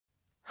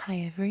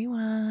Hi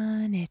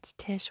everyone, it's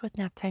Tish with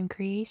Naptime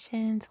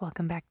Creations.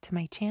 Welcome back to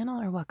my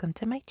channel, or welcome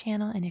to my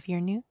channel. And if you're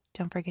new,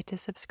 don't forget to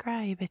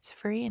subscribe. It's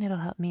free and it'll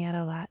help me out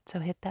a lot. So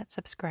hit that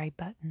subscribe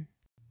button.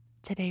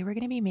 Today we're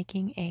going to be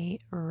making a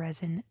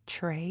resin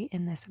tray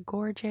in this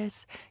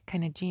gorgeous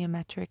kind of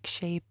geometric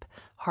shape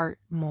heart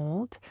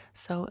mold.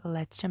 So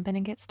let's jump in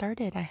and get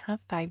started. I have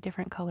 5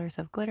 different colors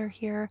of glitter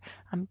here.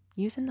 I'm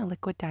using the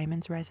liquid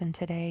diamonds resin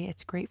today.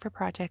 It's great for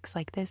projects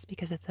like this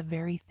because it's a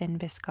very thin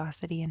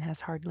viscosity and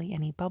has hardly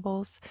any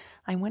bubbles.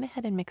 I went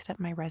ahead and mixed up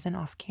my resin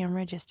off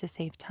camera just to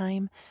save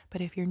time,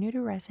 but if you're new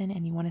to resin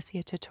and you want to see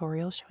a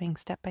tutorial showing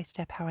step by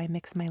step how I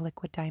mix my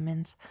liquid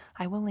diamonds,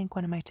 I will link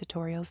one of my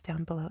tutorials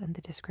down below in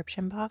the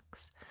description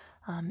box.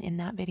 In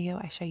that video,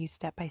 I show you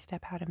step by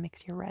step how to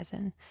mix your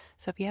resin.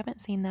 So if you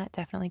haven't seen that,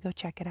 definitely go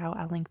check it out.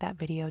 I'll link that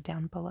video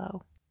down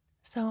below.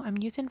 So I'm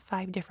using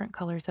 5 different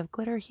colors of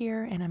glitter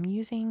here, and I'm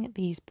using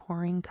these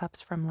pouring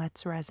cups from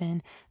S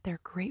Resin. They're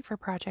great for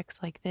projects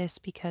like this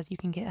because you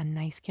can get a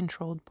nice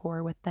controlled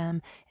pour with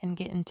them and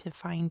get into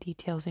fine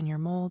details in your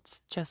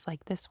molds, just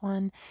like this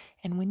one.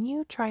 And when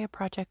you try a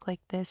project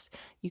like this,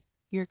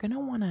 you're going to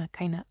want to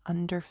kind of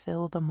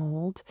underfill the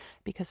mold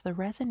because the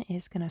resin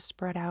is going to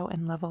spread out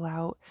and level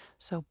out.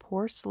 So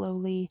pour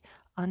slowly,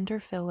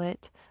 underfill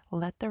it,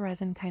 let the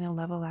resin kind of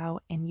level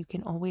out, and you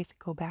can always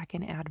go back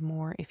and add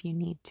more if you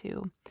need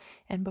to.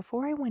 And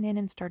before I went in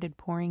and started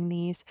pouring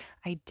these,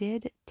 I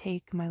did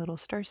take my little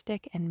stir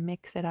stick and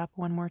mix it up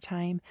one more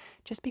time,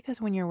 just because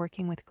when you're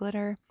working with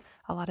glitter,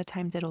 a lot of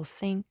times it'll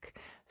sink.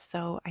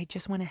 So I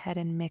just went ahead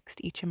and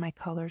mixed each of my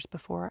colors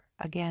before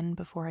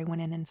I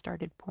went in and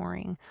started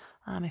pouring.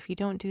 If you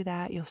don't do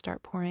that, you'll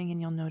start pouring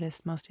and you'll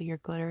notice most of your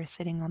glitter is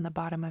sitting on the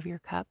bottom of your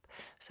cup.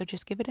 So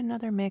just give it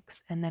another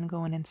mix and then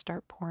go in and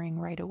start pouring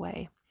right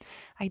away.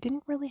 I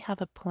didn't really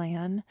have a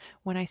plan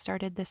when I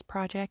started this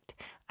project.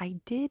 I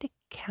did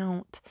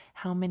count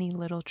how many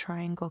little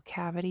triangle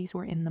cavities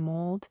were in the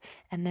mold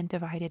and then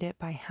divided it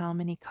by how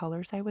many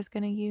colors I was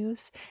going to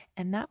use.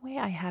 And that way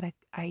I had an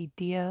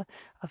idea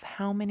of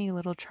how many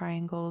little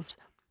triangles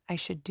I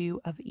should do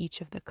of each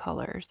of the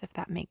colors, if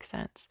that makes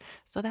sense.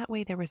 So that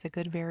way there was a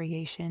good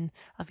variation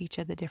of each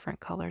of the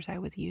different colors I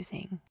was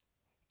using.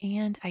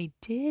 And I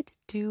did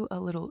do a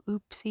little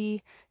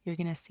oopsie. You're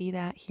going to see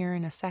that here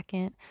in a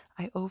second.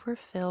 I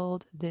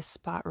overfilled this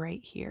spot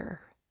right here,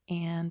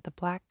 and the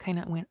black kind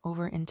of went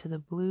over into the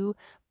blue,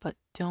 but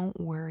don't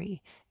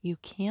worry. You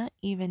can't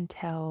even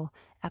tell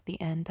at the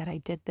end that I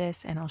did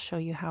this, and I'll show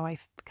you how I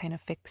kind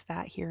of fixed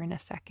that here in a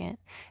second.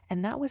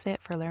 And that was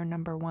it for layer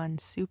number 1.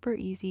 Super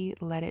easy,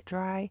 let it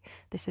dry.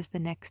 This is the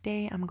next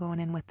day. I'm going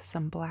in with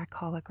some black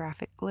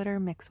holographic glitter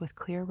mixed with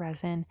clear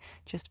resin.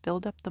 Just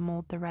filled up the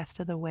mold the rest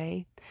of the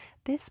way.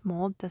 This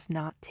mold does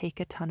not take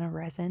a ton of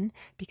resin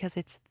because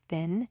it's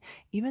thin.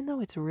 Even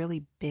though it's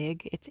really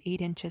big, it's 8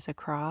 inches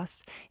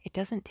across, it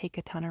doesn't take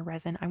a ton of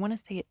resin. I want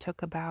to say it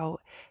took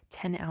about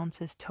 10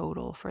 ounces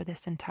total for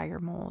this entire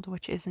mold,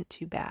 which isn't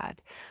too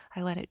bad.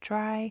 I let it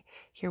dry.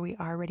 Here we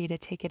are ready to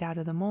take it out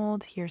of the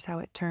mold. Here's how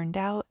it turned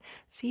out.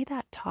 See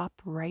that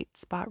top right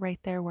spot right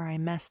there where I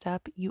messed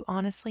up? You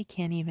honestly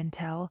can't even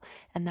tell,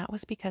 and that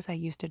was because I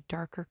used a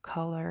darker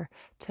color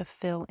to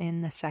fill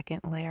in the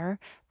second layer.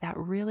 That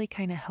really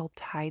kind of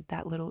helped hide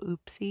that little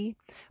oopsie.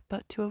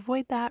 But to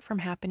avoid that from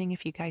happening,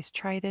 if you guys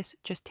try this,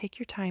 just take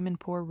your time and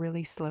pour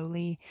really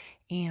slowly,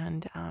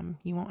 and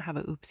you won't have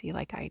a oopsie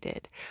like I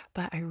did.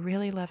 But I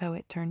really love how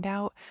it turned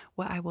out.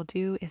 What I will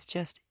do is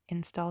just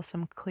install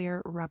some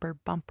clear rubber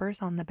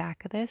bumpers on the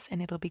back of this,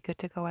 and it'll be good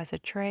to go as a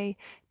tray.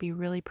 Be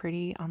really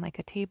pretty on like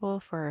a table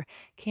for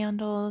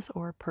candles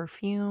or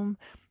perfume.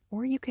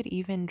 Or you could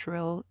even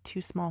drill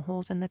 2 small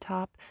holes in the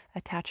top,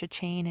 attach a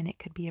chain, and it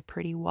could be a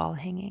pretty wall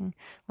hanging.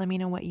 Let me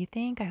know what you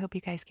think. I hope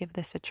you guys give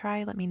this a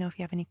try. Let me know if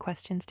you have any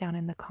questions down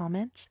in the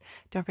comments.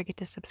 Don't forget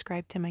to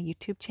subscribe to my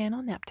YouTube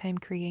channel,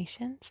 Naptime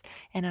Creations.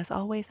 And as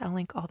always, I'll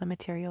link all the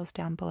materials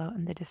down below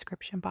in the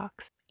description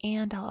box.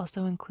 And I'll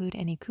also include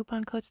any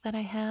coupon codes that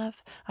I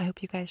have. I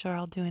hope you guys are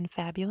all doing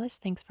fabulous.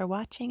 Thanks for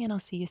watching, and I'll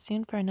see you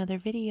soon for another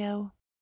video.